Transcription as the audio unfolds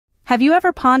Have you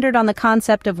ever pondered on the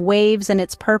concept of waves and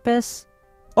its purpose?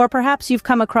 Or perhaps you've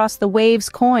come across the Waves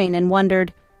coin and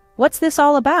wondered, what's this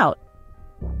all about?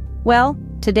 Well,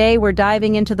 today we're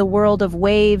diving into the world of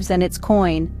Waves and its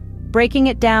coin, breaking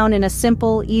it down in a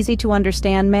simple,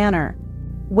 easy-to-understand manner.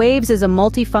 Waves is a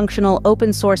multifunctional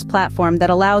open-source platform that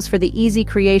allows for the easy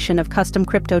creation of custom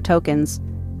crypto tokens.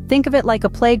 Think of it like a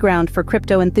playground for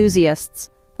crypto enthusiasts,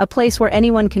 a place where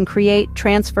anyone can create,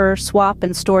 transfer, swap,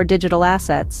 and store digital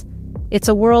assets. It's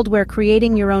a world where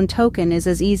creating your own token is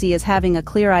as easy as having a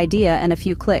clear idea and a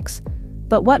few clicks.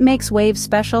 But what makes Waves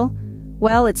special?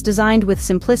 Well, it's designed with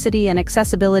simplicity and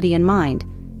accessibility in mind.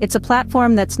 It's a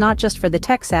platform that's not just for the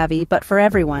tech-savvy, but for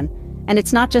everyone. And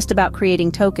it's not just about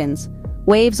creating tokens.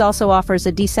 Waves also offers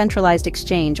a decentralized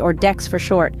exchange, or DEX for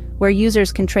short, where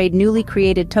users can trade newly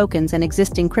created tokens and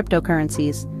existing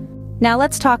cryptocurrencies. Now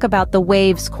let's talk about the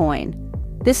Waves coin.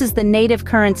 This is the native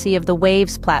currency of the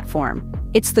Waves platform.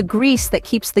 It's the grease that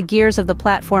keeps the gears of the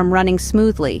platform running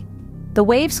smoothly. The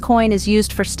Waves coin is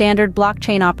used for standard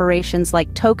blockchain operations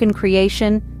like token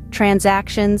creation,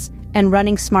 transactions, and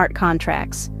running smart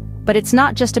contracts. But it's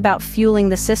not just about fueling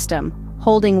the system,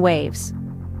 holding waves.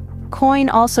 Coin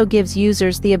also gives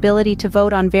users the ability to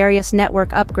vote on various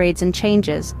network upgrades and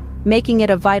changes, making it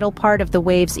a vital part of the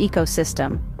Waves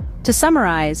ecosystem. To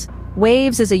summarize,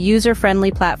 Waves is a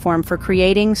user-friendly platform for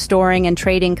creating, storing, and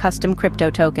trading custom crypto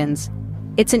tokens.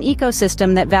 It's an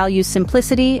ecosystem that values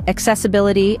simplicity,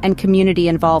 accessibility, and community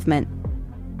involvement.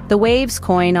 The Waves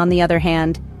coin, on the other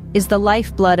hand, is the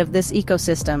lifeblood of this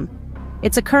ecosystem.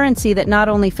 It's a currency that not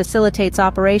only facilitates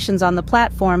operations on the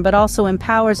platform but also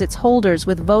empowers its holders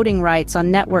with voting rights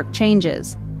on network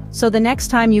changes. So the next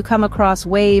time you come across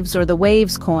Waves or the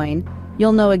Waves coin,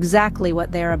 you'll know exactly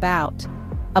what they're about.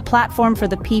 A platform for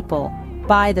the people,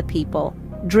 by the people,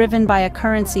 driven by a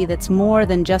currency that's more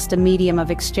than just a medium of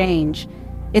exchange.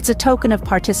 It's a token of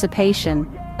participation,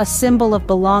 a symbol of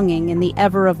belonging in the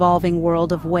ever-evolving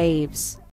world of Waves.